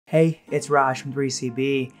Hey, it's Raj from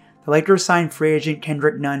 3CB. The Lakers signed free agent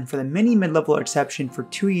Kendrick Nunn for the mini mid-level exception for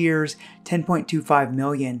 2 years, $10.25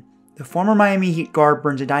 million. The former Miami Heat guard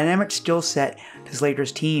brings a dynamic skill set to his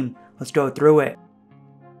Lakers team. Let's go through it.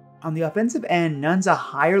 On the offensive end, Nunn's a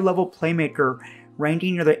higher-level playmaker,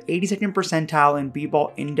 ranking near the 82nd percentile in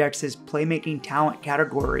B-Ball Index's playmaking talent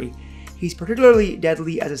category. He's particularly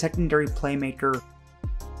deadly as a secondary playmaker,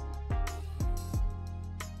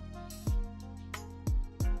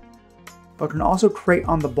 but can also create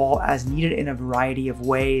on the ball as needed in a variety of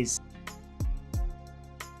ways.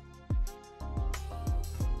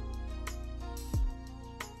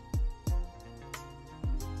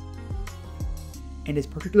 And is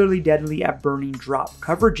particularly deadly at burning drop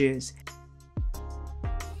coverages.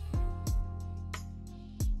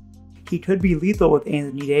 He could be lethal with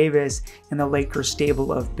Anthony Davis and the Lakers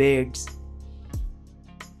stable of bigs.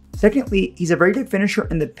 Secondly, he's a very good finisher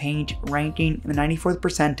in the paint, ranking in the 94th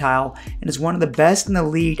percentile, and is one of the best in the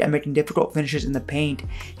league at making difficult finishes in the paint,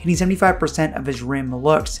 hitting 75% of his rim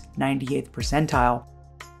looks, 98th percentile.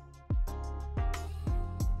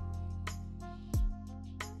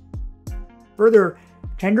 Further,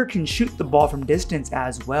 Kendrick can shoot the ball from distance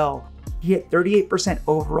as well. He hit 38%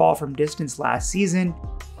 overall from distance last season,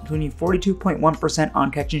 including 42.1%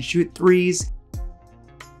 on catch and shoot threes,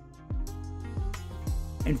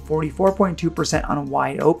 and 44.2% on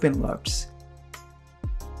wide open looks.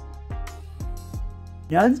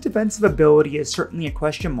 Nunn's defensive ability is certainly a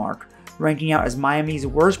question mark, ranking out as Miami's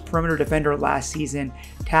worst perimeter defender last season,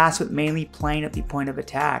 tasked with mainly playing at the point of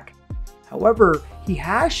attack. However, he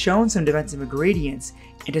has shown some defensive ingredients,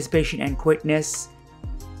 anticipation and quickness,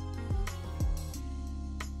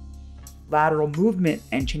 lateral movement,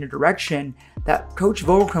 and change of direction that Coach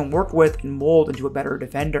Vogel can work with and mold into a better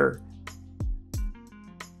defender.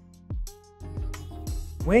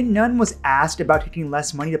 When Nunn was asked about taking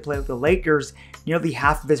less money to play with the Lakers, nearly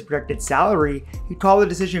half of his projected salary, he called the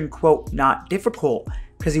decision, quote, not difficult,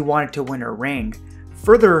 because he wanted to win a ring.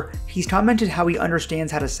 Further, he's commented how he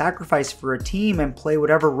understands how to sacrifice for a team and play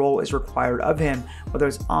whatever role is required of him, whether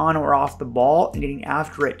it's on or off the ball and getting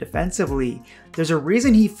after it defensively. There's a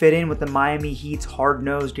reason he fit in with the Miami Heat's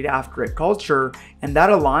hard-nosed get after it culture, and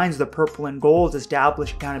that aligns with the purple and gold's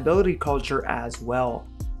established accountability culture as well.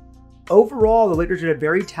 Overall, the Lakers are a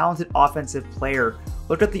very talented offensive player.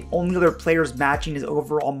 Look at the only other players matching his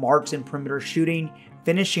overall marks in perimeter shooting,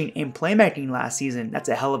 finishing, and playmaking last season. That's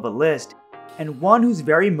a hell of a list. And one who's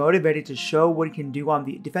very motivated to show what he can do on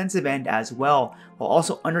the defensive end as well, while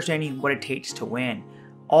also understanding what it takes to win.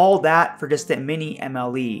 All that for just a mini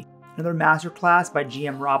MLE. Another masterclass by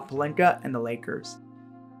GM Rob Pelinka and the Lakers.